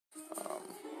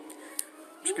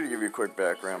just going to give you a quick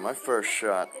background. My first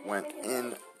shot went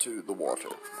into the water,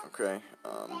 okay?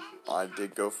 I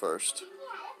did go first,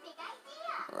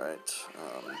 right?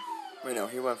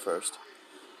 He went first.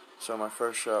 So my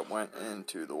first shot went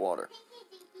into the water.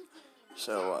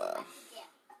 So,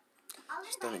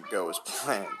 just didn't go as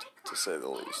planned, to say the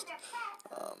least.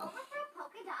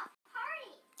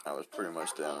 I was pretty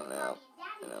much down and out,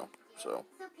 so.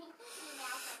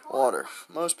 Water.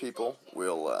 Most people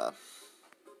will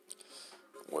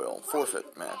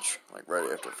forfeit match, like right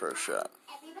after first shot.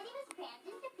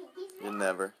 You're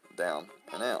never down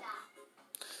and out.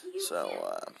 So,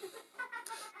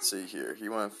 let's see here. He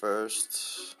went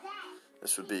first.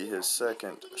 This would be his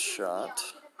second shot.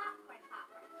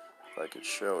 If I could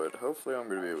show it. Hopefully I'm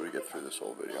going to be able to get through this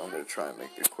whole video. I'm going to try and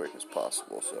make it as quick as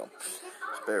possible, so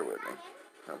just bear with me.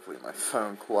 Hopefully my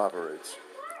phone cooperates.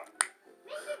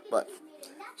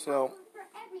 So,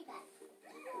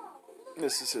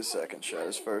 this is his second shot.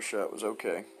 His first shot was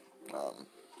okay.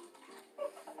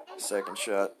 Second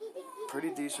shot,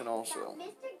 pretty decent also.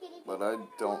 But I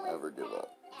don't ever give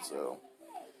up. So,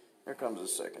 here comes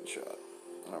his second shot.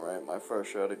 Alright, my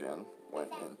first shot again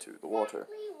went into the water.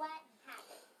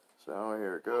 So,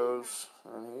 here it goes.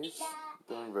 And he's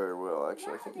doing very well.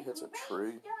 Actually, I think he hits a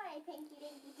tree.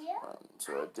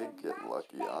 So I did get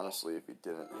lucky. Honestly, if he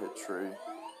didn't hit tree,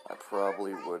 I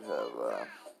probably would have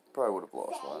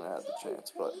lost one. I had the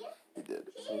chance, but he did.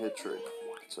 He hit tree.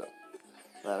 So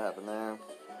that happened there,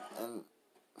 and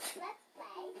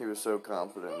he was so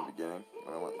confident in the beginning.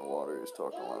 When I went in the water, he was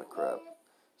talking a lot of crap.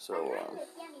 So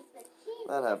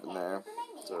that happened there.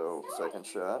 So second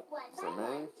shot for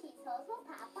me.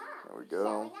 There we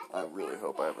go. I really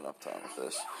hope I have enough time with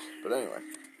this. But anyway,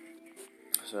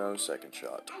 so second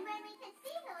shot.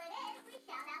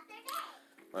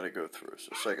 Let it go through.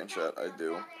 So second shot I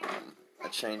do. I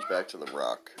change back to the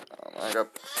rock. I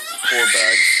got 4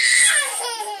 bags.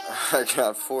 I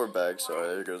got 4 bags, so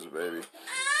there goes the baby.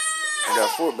 I got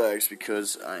 4 bags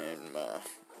because I am the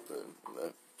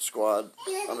squad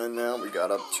I'm in now. We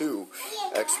got up to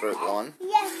expert 1.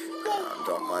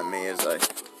 Don't mind me as I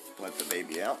let the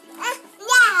baby out.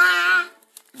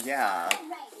 Yeah.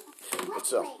 But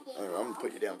so, anyway, I'm going to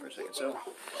put you down for a second. So,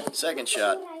 second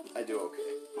shot, I do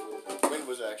okay. Wind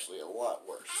was actually a lot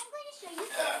worse.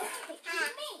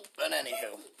 But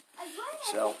anywho,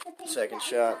 so, second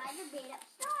shot,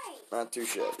 not too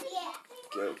shabby.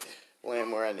 Good.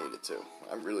 Land where I needed to.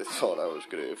 I really thought I was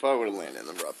going to, if I would have landed in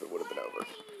the rough, it would have been over.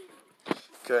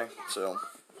 Okay, so,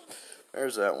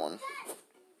 there's that one.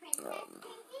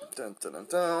 Dun, dun, dun,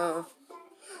 dun.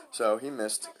 So, he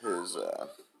missed his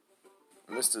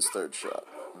third shot.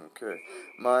 Okay,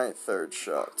 my third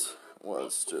shot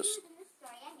was just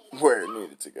where it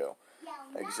needed to go.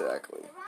 Exactly.